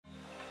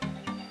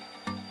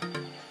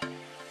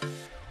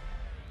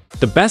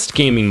The best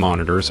gaming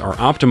monitors are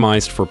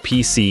optimized for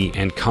PC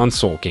and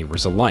console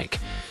gamers alike.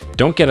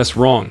 Don't get us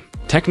wrong,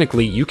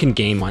 technically you can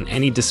game on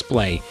any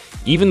display,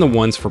 even the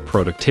ones for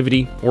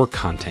productivity or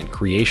content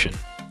creation.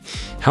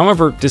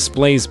 However,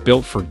 displays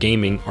built for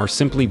gaming are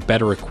simply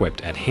better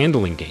equipped at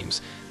handling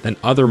games than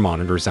other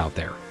monitors out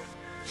there.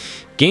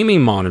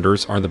 Gaming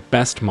monitors are the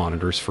best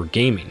monitors for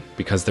gaming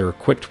because they're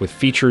equipped with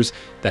features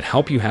that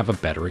help you have a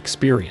better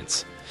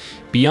experience.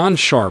 Beyond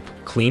sharp,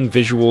 clean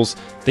visuals,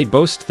 they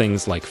boast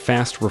things like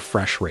fast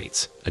refresh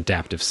rates,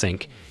 adaptive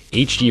sync,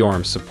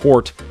 HDR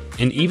support,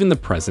 and even the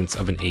presence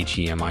of an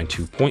HDMI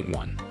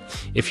 2.1.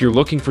 If you're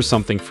looking for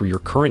something for your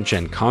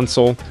current-gen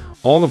console,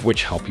 all of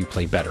which help you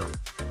play better.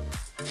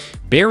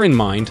 Bear in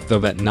mind, though,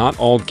 that not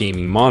all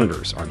gaming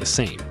monitors are the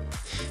same.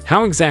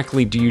 How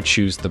exactly do you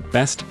choose the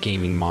best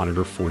gaming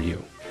monitor for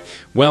you?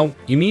 Well,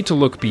 you need to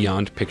look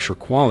beyond picture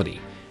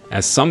quality,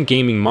 as some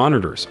gaming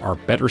monitors are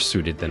better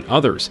suited than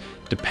others,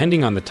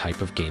 depending on the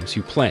type of games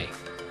you play.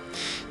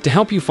 To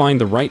help you find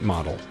the right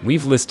model,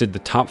 we've listed the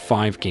top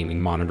 5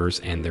 gaming monitors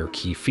and their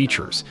key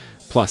features,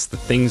 plus the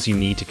things you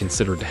need to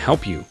consider to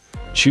help you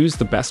choose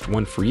the best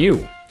one for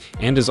you.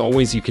 And as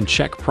always, you can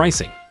check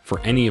pricing for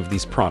any of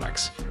these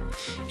products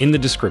in the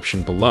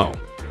description below.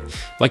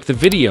 Like the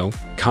video,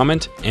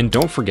 comment, and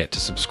don't forget to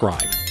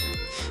subscribe.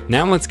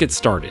 Now let's get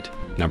started.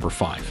 Number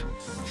 5.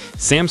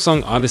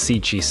 Samsung Odyssey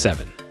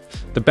G7.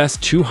 The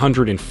best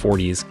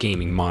 240s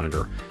gaming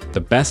monitor. The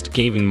best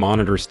gaming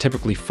monitors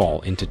typically fall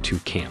into 2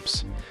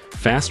 camps: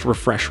 fast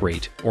refresh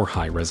rate or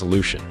high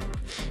resolution.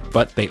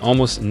 But they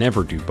almost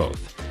never do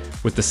both.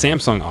 With the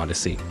Samsung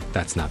Odyssey,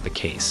 that's not the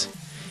case.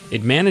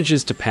 It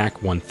manages to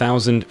pack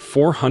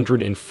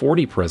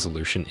 1440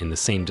 resolution in the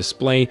same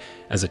display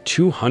as a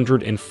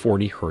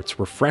 240 Hz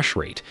refresh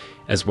rate,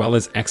 as well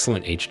as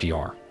excellent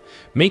HDR,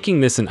 making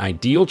this an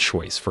ideal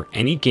choice for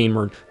any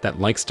gamer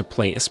that likes to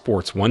play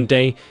sports one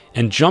day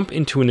and jump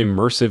into an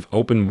immersive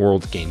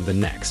open-world game the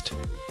next.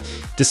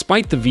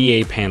 Despite the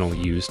VA panel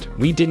used,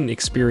 we didn't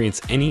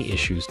experience any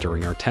issues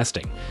during our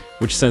testing,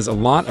 which says a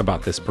lot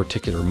about this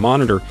particular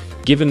monitor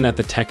given that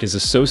the tech is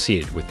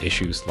associated with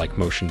issues like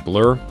motion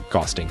blur,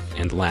 ghosting,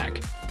 and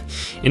lag.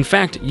 In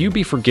fact, you'd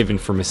be forgiven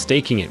for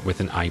mistaking it with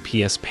an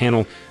IPS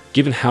panel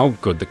given how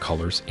good the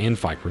colors and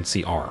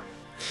vibrancy are.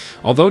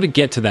 Although to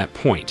get to that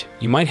point,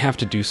 you might have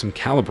to do some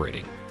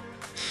calibrating.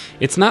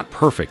 It's not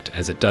perfect,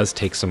 as it does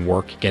take some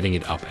work getting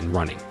it up and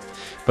running.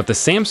 But the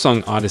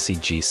Samsung Odyssey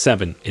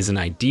G7 is an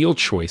ideal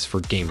choice for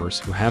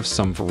gamers who have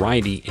some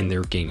variety in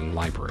their gaming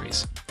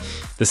libraries.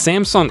 The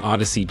Samsung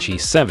Odyssey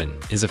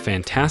G7 is a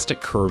fantastic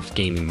curved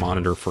gaming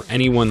monitor for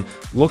anyone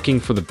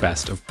looking for the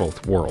best of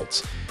both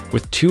worlds.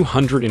 With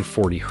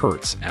 240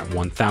 Hz at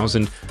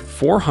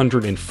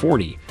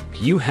 1440,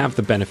 you have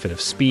the benefit of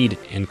speed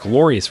and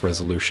glorious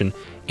resolution,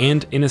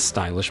 and in a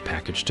stylish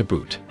package to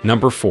boot.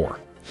 Number 4.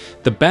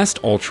 The best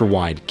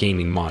ultra-wide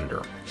gaming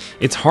monitor.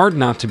 It's hard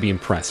not to be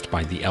impressed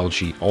by the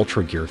LG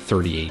UltraGear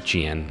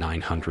 38GN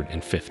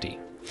 950.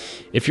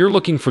 If you're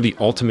looking for the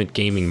ultimate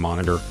gaming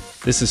monitor,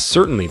 this is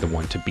certainly the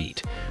one to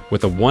beat,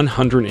 with a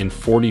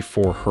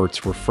 144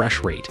 Hz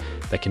refresh rate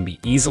that can be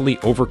easily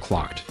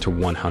overclocked to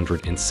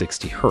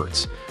 160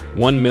 Hz,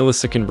 1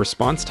 millisecond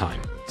response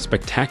time,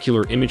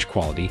 spectacular image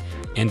quality,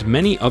 and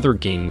many other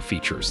gaming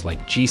features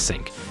like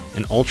G-Sync,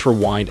 an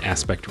ultra-wide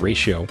aspect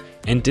ratio,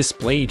 and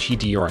display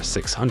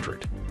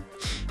GDR600.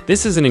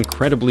 This is an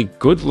incredibly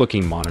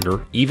good-looking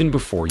monitor even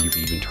before you've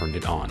even turned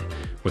it on,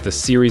 with a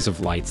series of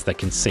lights that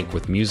can sync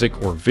with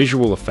music or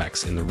visual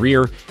effects in the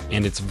rear,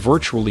 and its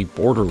virtually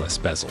borderless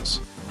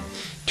bezels.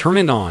 Turn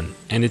it on,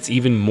 and it's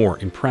even more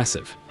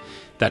impressive.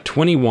 That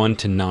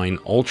 21:9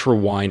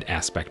 ultra-wide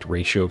aspect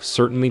ratio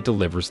certainly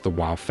delivers the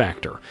wow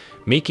factor,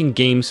 making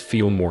games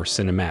feel more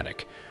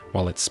cinematic,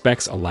 while its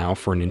specs allow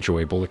for an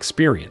enjoyable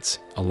experience,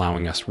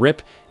 allowing us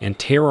rip and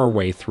tear our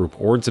way through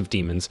hordes of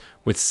demons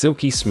with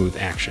silky smooth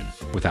action,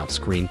 without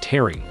screen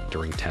tearing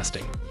during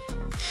testing.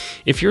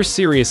 If you're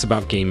serious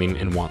about gaming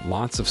and want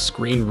lots of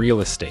screen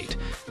real estate,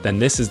 then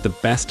this is the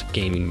best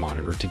gaming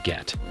monitor to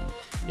get.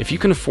 If you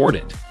can afford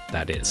it,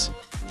 that is.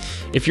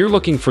 If you're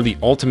looking for the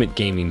ultimate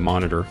gaming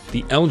monitor,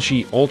 the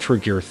LG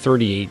UltraGear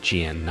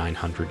 38GN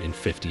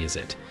 950 is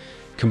it.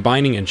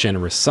 Combining a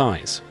generous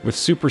size with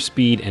super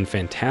speed and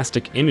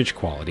fantastic image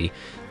quality,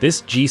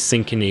 this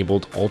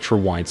G-Sync-enabled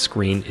ultra-wide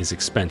screen is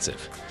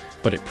expensive,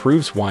 but it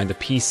proves why the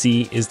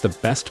PC is the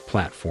best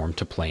platform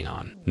to play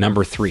on.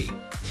 Number 3.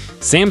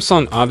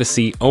 Samsung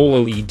Odyssey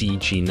OLED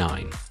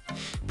G9.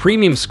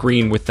 Premium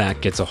screen with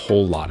that gets a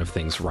whole lot of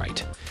things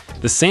right.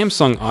 The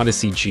Samsung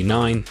Odyssey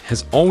G9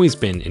 has always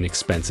been an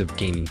expensive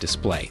gaming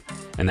display,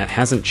 and that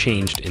hasn't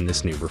changed in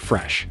this new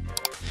refresh.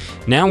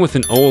 Now with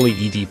an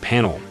OLED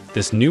panel,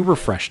 this new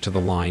refresh to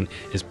the line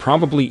is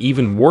probably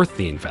even worth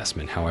the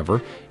investment,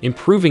 however,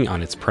 improving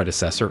on its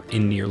predecessor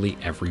in nearly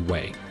every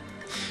way.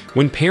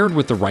 When paired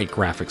with the right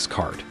graphics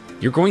card,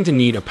 you're going to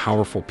need a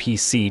powerful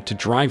PC to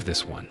drive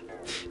this one.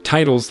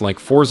 Titles like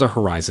Forza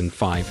Horizon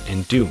 5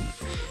 and Doom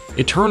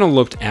Eternal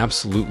looked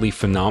absolutely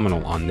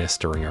phenomenal on this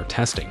during our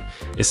testing,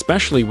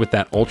 especially with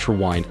that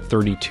ultra-wide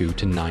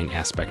 32:9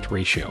 aspect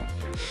ratio.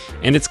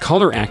 And its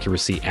color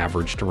accuracy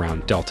averaged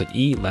around delta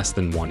E less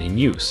than 1 in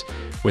use,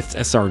 with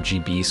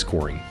sRGB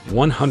scoring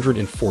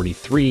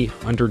 143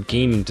 under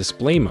gaming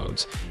display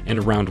modes and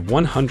around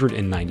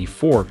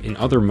 194 in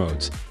other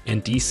modes,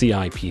 and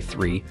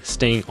DCI-P3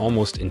 staying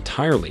almost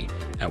entirely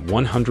at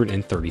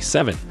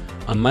 137,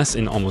 unless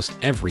in almost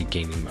every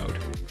gaming mode.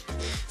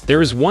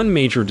 There is one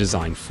major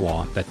design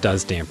flaw that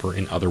does damper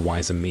an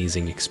otherwise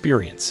amazing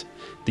experience: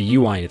 the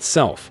UI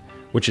itself,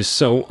 which is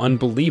so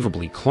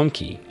unbelievably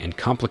clunky and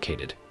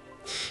complicated.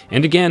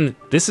 And again,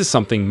 this is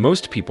something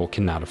most people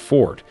cannot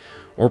afford,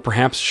 or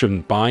perhaps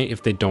shouldn't buy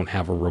if they don't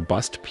have a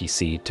robust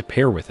PC to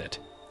pair with it.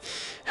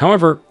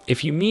 However,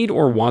 if you need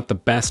or want the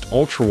best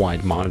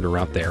ultra-wide monitor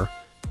out there,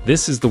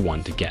 this is the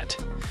one to get.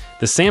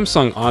 The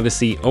Samsung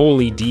Odyssey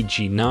OLED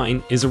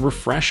G9 is a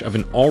refresh of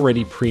an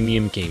already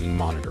premium gaming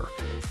monitor,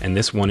 and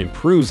this one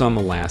improves on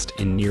the last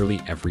in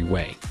nearly every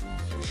way.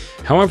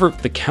 However,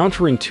 the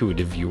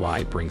counterintuitive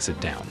UI brings it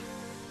down.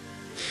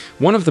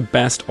 One of the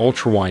best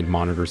ultra-wide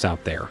monitors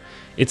out there,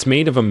 it's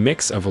made of a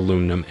mix of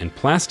aluminum and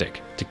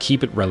plastic to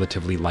keep it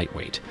relatively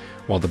lightweight,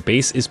 while the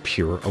base is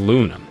pure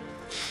aluminum.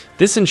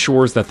 This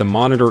ensures that the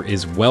monitor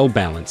is well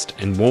balanced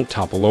and won't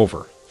topple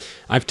over.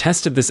 I've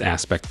tested this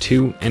aspect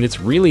too, and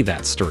it's really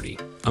that sturdy.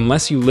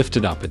 Unless you lift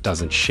it up, it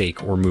doesn't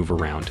shake or move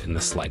around in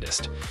the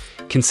slightest.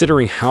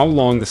 Considering how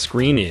long the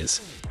screen is,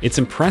 it's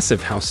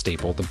impressive how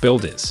stable the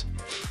build is.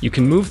 You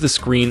can move the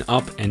screen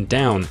up and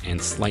down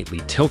and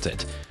slightly tilt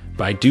it,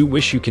 but I do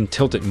wish you can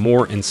tilt it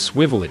more and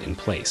swivel it in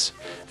place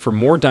for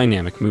more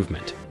dynamic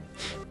movement.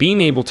 Being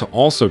able to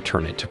also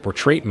turn it to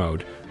portrait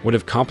mode would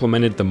have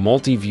complemented the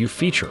multi-view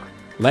feature,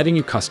 letting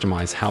you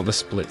customize how the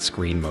split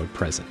screen mode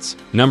presents.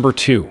 Number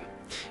 2.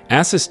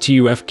 Asus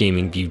TUF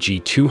Gaming View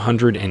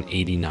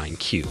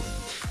G289Q.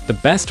 The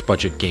best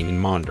budget gaming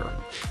monitor.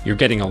 You're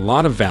getting a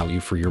lot of value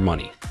for your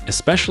money,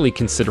 especially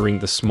considering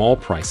the small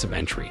price of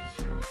entry.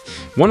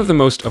 One of the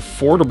most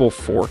affordable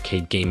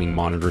 4K gaming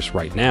monitors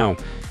right now,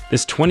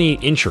 this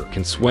 28-incher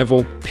can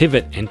swivel,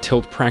 pivot, and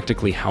tilt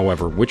practically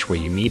however which way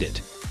you need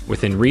it,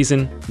 within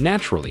reason,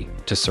 naturally,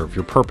 to serve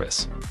your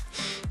purpose.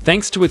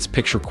 Thanks to its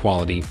picture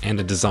quality and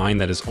a design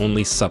that is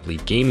only subtly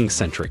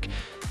gaming-centric,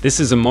 this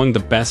is among the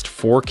best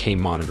 4K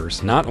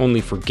monitors not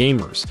only for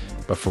gamers,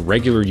 but for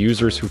regular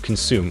users who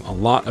consume a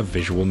lot of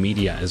visual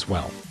media as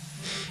well.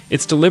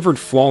 It's delivered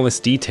flawless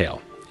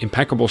detail,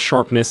 impeccable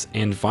sharpness,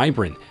 and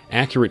vibrant,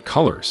 accurate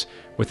colors,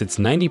 with its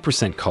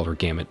 90% color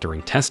gamut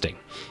during testing,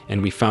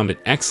 and we found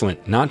it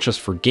excellent not just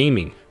for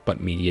gaming,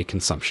 but media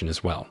consumption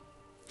as well.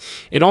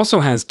 It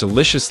also has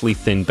deliciously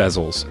thin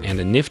bezels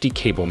and a nifty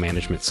cable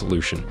management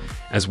solution,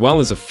 as well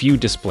as a few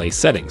display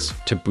settings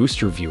to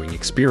boost your viewing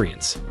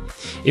experience.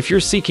 If you're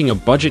seeking a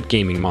budget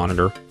gaming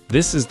monitor,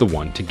 this is the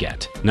one to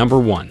get. Number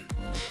 1.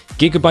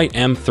 Gigabyte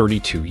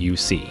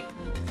M32UC.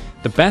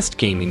 The best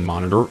gaming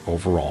monitor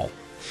overall.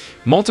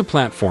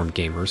 Multi-platform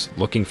gamers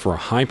looking for a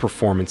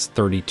high-performance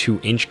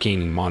 32-inch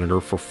gaming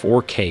monitor for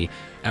 4K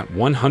at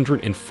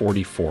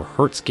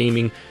 144Hz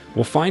gaming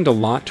will find a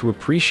lot to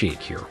appreciate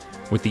here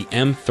with the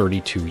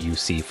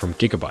M32UC from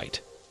Gigabyte.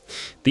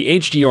 The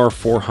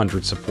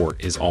HDR400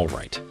 support is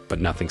alright,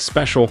 but nothing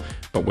special,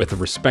 but with a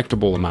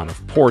respectable amount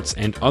of ports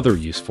and other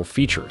useful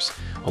features,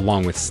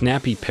 along with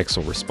snappy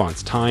pixel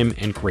response time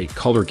and great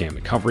color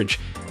gamut coverage.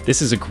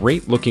 This is a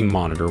great-looking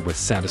monitor with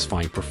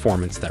satisfying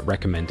performance that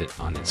recommend it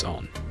on its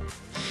own.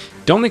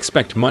 Don't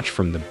expect much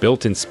from the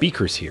built-in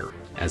speakers here,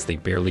 as they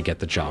barely get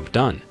the job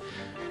done,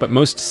 but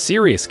most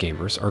serious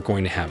gamers are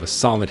going to have a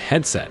solid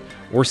headset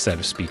or set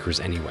of speakers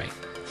anyway.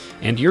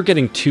 And you're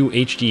getting 2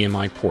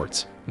 HDMI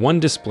ports, 1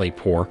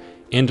 DisplayPort,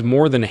 and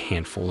more than a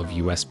handful of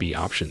USB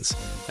options,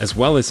 as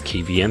well as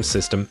KVM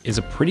system is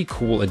a pretty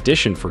cool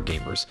addition for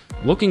gamers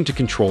looking to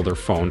control their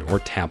phone or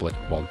tablet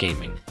while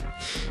gaming.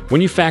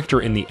 When you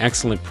factor in the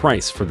excellent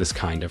price for this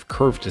kind of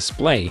curved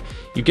display,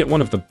 you get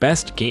one of the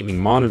best gaming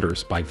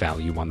monitors by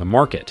value on the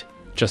market.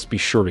 Just be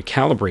sure to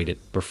calibrate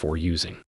it before using.